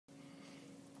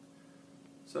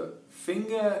So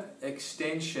finger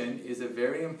extension is a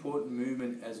very important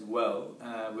movement as well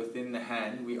within the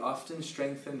hand. We often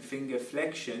strengthen finger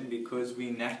flexion because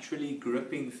we're naturally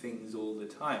gripping things all the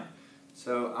time.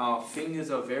 So our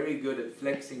fingers are very good at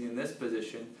flexing in this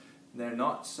position. They're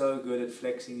not so good at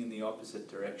flexing in the opposite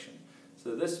direction.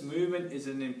 So this movement is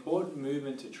an important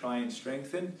movement to try and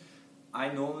strengthen. I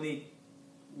normally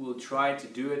will try to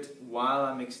do it while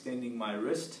I'm extending my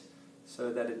wrist,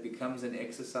 so that it becomes an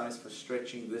exercise for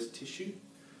stretching this tissue.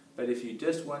 But if you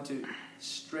just want to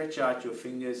stretch out your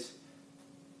fingers,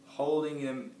 holding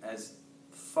them as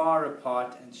far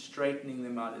apart and straightening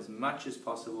them out as much as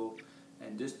possible,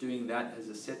 and just doing that as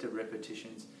a set of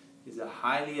repetitions is a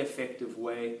highly effective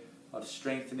way of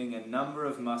strengthening a number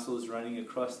of muscles running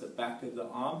across the back of the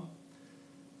arm.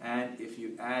 And if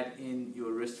you add in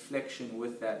your wrist flexion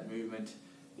with that movement,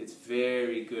 it's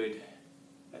very good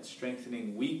at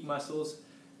strengthening weak muscles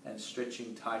and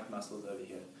stretching tight muscles over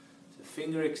here. So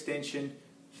finger extension,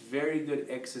 very good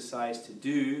exercise to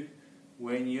do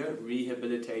when you're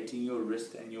rehabilitating your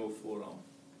wrist and your forearm.